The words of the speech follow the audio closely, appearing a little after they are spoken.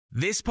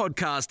This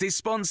podcast is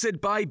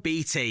sponsored by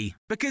BT,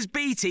 because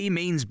BT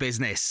means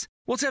business.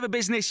 Whatever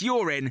business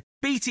you're in,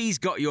 BT's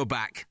got your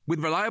back, with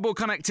reliable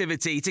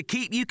connectivity to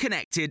keep you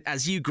connected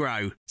as you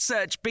grow.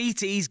 Search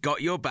BT's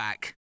got your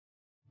back.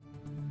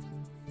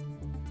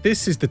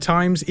 This is the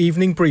Times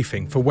evening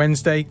briefing for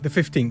Wednesday, the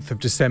 15th of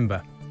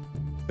December.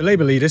 The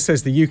Labour leader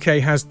says the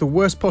UK has the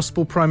worst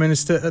possible Prime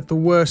Minister at the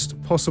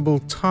worst possible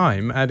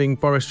time, adding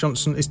Boris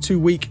Johnson is too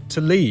weak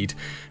to lead.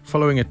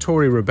 Following a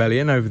Tory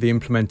rebellion over the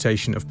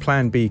implementation of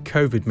Plan B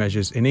COVID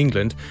measures in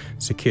England,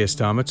 Sir Keir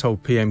Starmer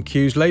told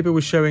PMQs Labour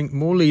was showing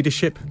more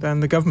leadership than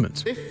the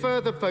government. If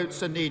further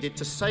votes are needed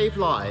to save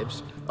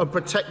lives and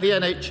protect the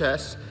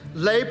NHS,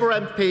 Labour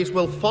MPs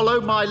will follow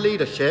my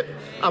leadership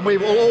and we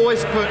will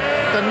always put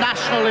the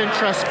national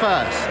interest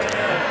first.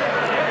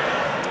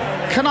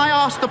 Can I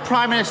ask the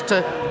Prime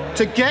Minister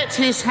to get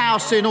his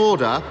house in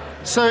order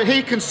so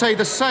he can say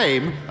the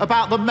same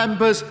about the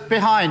members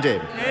behind him?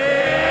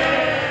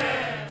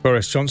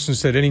 Boris Johnson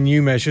said any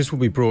new measures will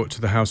be brought to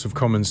the House of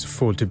Commons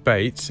for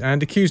debate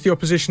and accused the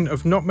opposition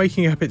of not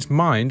making up its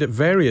mind at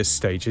various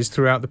stages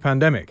throughout the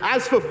pandemic.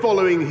 As for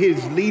following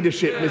his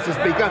leadership, Mr.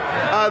 Speaker,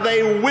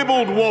 they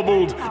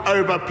wibbled-wobbled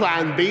over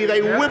Plan B,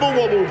 they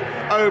wibble-wobbled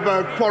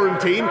over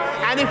quarantine,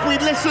 and if we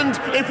listened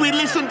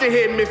to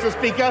him, Mr.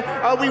 Speaker,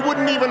 we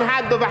wouldn't even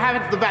have the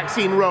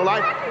vaccine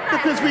rollout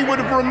because we would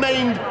have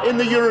remained in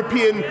the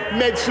European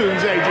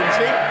Medicines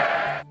Agency.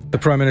 The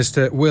Prime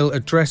Minister will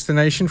address the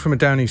nation from a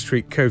Downing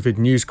Street COVID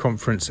news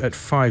conference at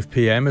 5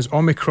 p.m. as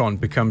Omicron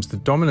becomes the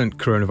dominant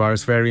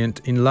coronavirus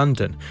variant in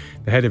London.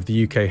 The head of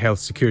the UK Health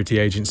Security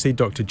Agency,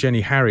 Dr.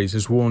 Jenny Harries,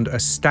 has warned a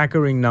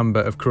staggering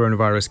number of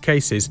coronavirus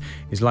cases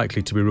is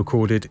likely to be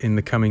recorded in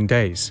the coming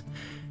days.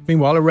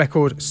 Meanwhile, a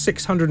record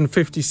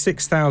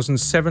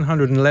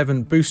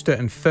 656,711 booster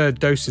and third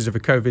doses of a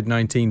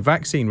COVID-19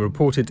 vaccine were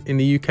reported in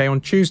the UK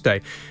on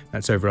Tuesday.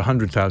 That's over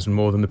 100,000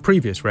 more than the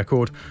previous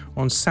record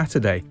on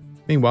Saturday.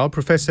 Meanwhile,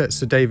 Professor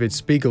Sir David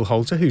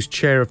Spiegelhalter, who's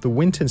chair of the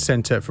Winton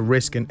Centre for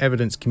Risk and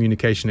Evidence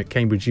Communication at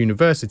Cambridge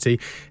University,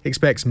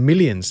 expects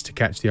millions to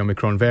catch the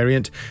Omicron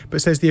variant,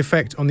 but says the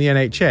effect on the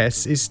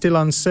NHS is still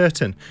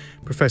uncertain.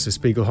 Professor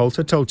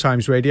Spiegelhalter told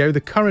Times Radio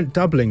the current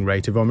doubling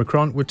rate of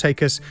Omicron would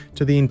take us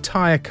to the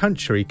entire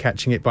country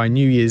catching it by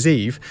New Year's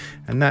Eve,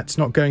 and that's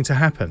not going to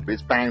happen.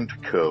 It's bound to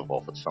curve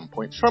off at some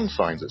point. Some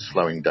signs it's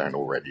slowing down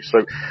already.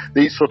 So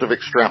these sort of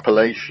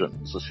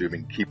extrapolations,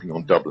 assuming keeping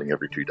on doubling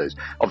every 2 days,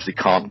 obviously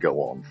can't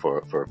go on for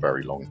a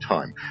very long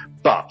time.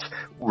 But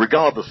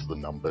regardless of the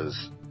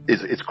numbers,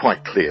 it's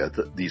quite clear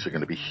that these are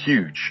going to be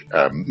huge.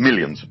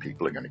 Millions of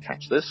people are going to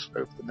catch this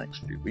over the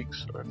next few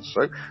weeks or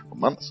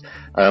months,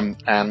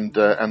 and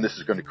this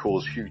is going to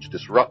cause huge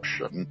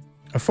disruption.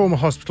 A former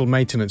hospital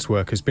maintenance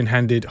worker has been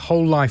handed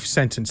whole life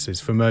sentences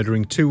for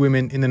murdering two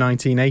women in the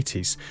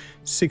 1980s.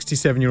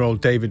 67-year-old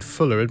David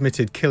Fuller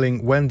admitted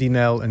killing Wendy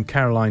Nell and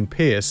Caroline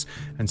Pierce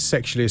and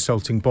sexually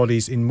assaulting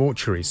bodies in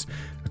mortuaries.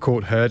 A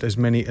court heard as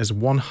many as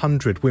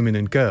 100 women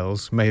and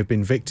girls may have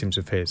been victims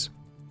of his.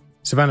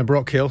 Savannah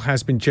Brockhill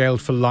has been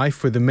jailed for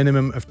life with a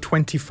minimum of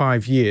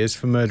 25 years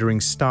for murdering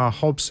Star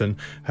Hobson,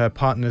 her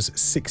partner's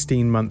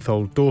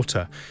 16-month-old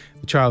daughter.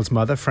 The child's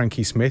mother,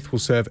 Frankie Smith, will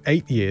serve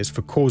 8 years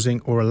for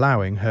causing or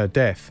allowing her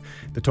death.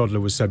 The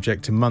toddler was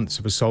subject to months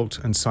of assault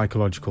and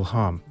psychological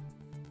harm.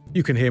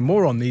 You can hear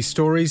more on these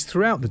stories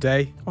throughout the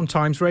day on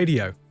Times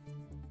Radio.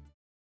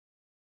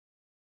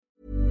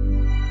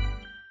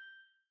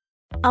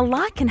 A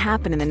lot can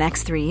happen in the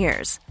next 3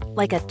 years.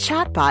 Like a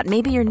chatbot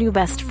may be your new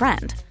best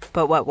friend.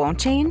 But what won't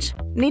change?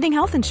 Needing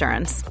health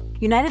insurance.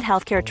 United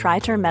Healthcare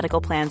Tri-Term Medical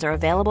Plans are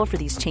available for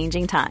these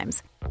changing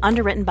times.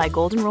 Underwritten by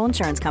Golden Rule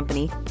Insurance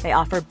Company, they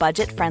offer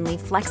budget-friendly,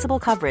 flexible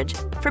coverage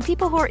for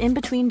people who are in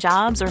between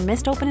jobs or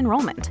missed open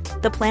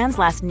enrollment. The plans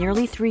last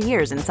nearly 3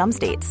 years in some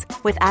states,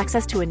 with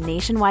access to a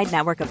nationwide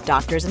network of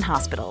doctors and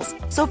hospitals.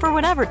 So for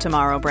whatever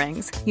tomorrow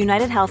brings,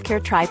 United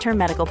Healthcare Tri-Term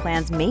Medical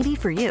Plans may be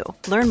for you.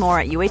 Learn more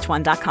at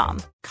uh1.com.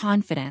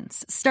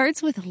 Confidence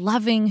starts with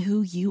loving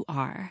who you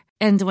are.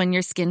 And when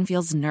your skin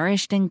feels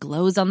nourished and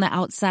glows on the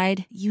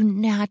outside, you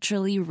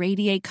naturally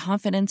radiate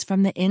confidence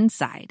from the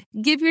inside.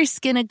 Give your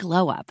skin a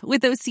glow up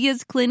with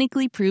Osea's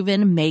clinically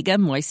proven Mega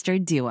Moisture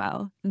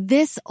Duo.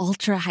 This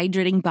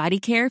ultra-hydrating body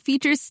care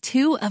features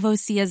two of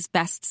Osea's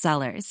best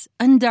sellers,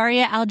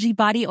 Undaria Algae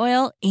Body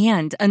Oil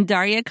and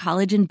Undaria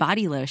Collagen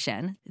Body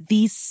Lotion.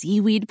 These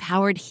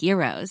seaweed-powered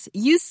heroes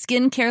use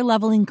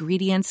skincare-level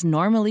ingredients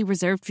normally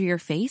reserved for your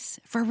face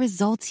for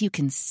results you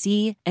can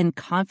see and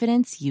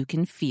confidence you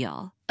can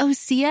feel.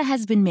 Osea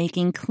has been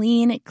making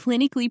clean,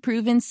 clinically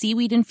proven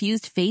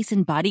seaweed-infused face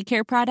and body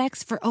care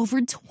products for over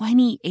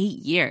 28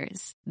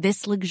 years.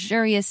 This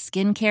luxurious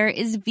skincare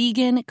is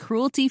vegan,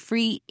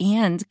 cruelty-free,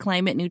 and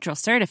climate-neutral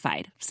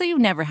certified, so you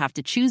never have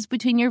to choose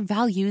between your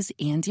values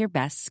and your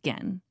best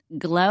skin.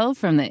 Glow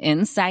from the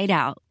inside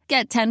out.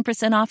 Get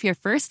 10% off your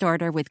first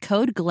order with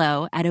code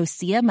GLOW at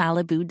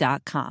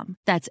OseaMalibu.com.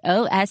 That's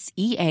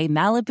OSEA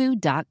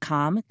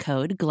Malibu.com,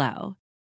 code GLOW.